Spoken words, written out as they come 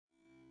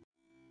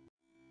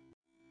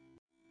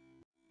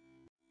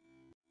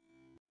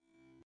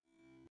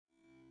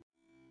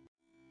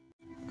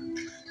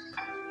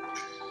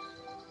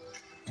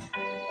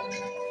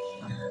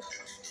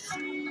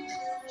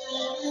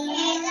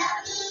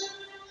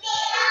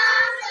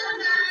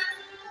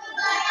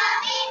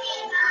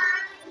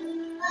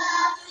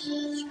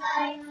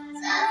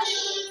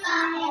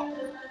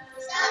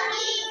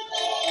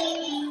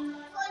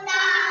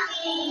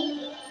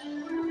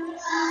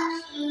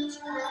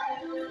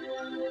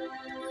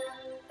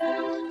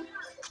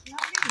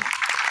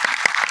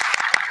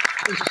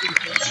It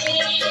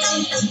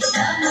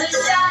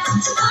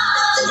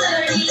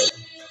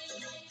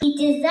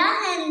is a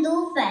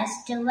Hindu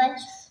festival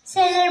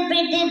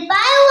celebrated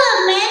by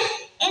women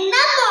in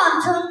the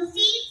monsoon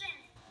season.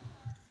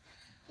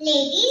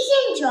 Ladies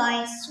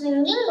enjoy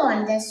swinging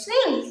on the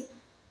swings.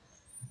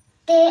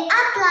 They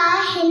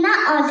apply henna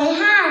on their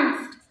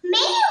hands.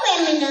 Many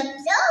women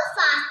observe,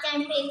 fast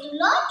and pray to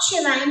Lord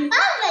Shiva and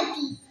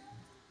Parvati.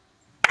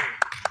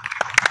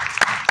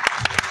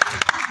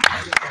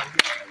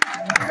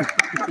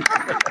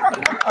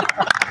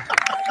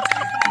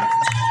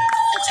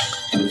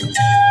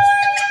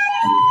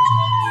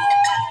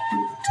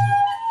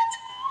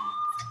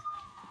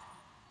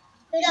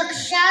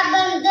 Raksha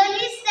Bandhan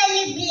is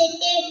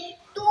celebrated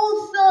to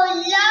show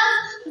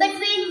love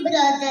between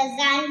brothers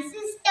and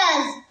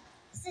sisters.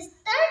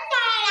 Sister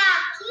tie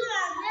rakhi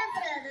on the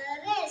brother's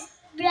wrist.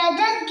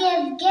 Brothers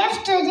give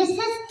gifts to the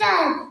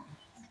sisters.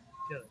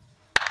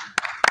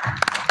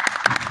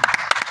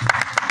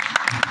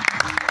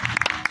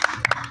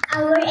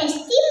 Our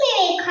ST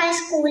High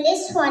School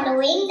is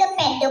following the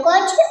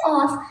pedagogy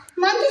of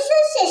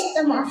Montessori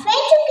system of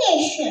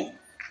education.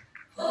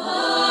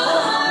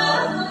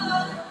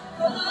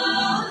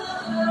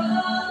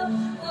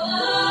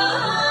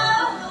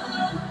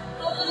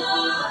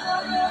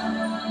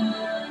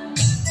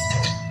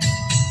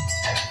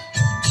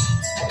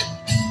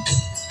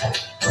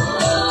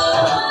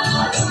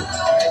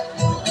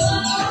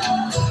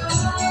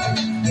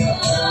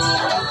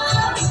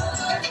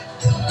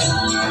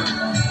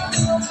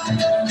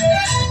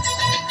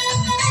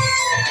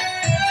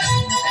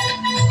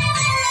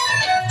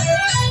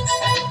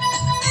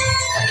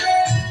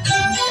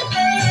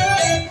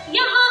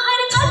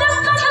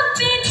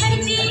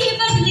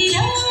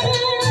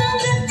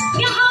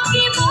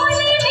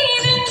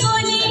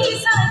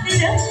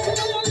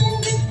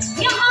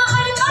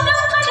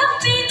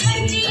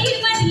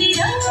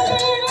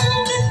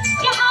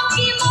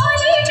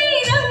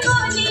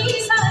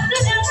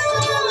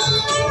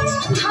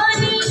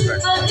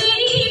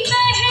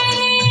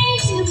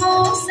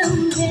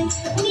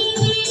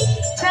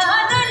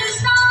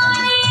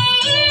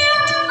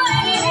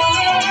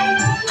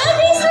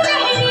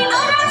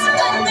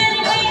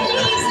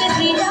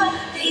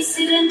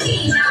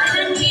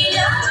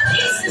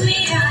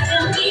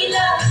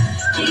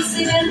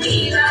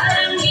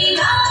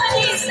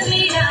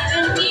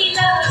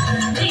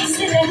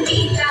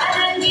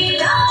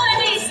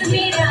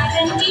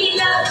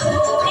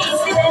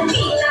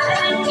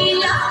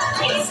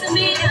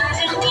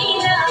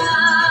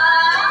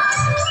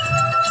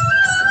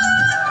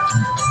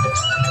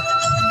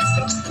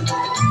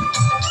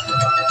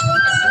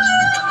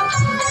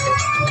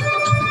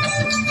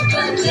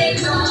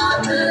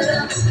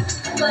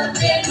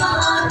 Vande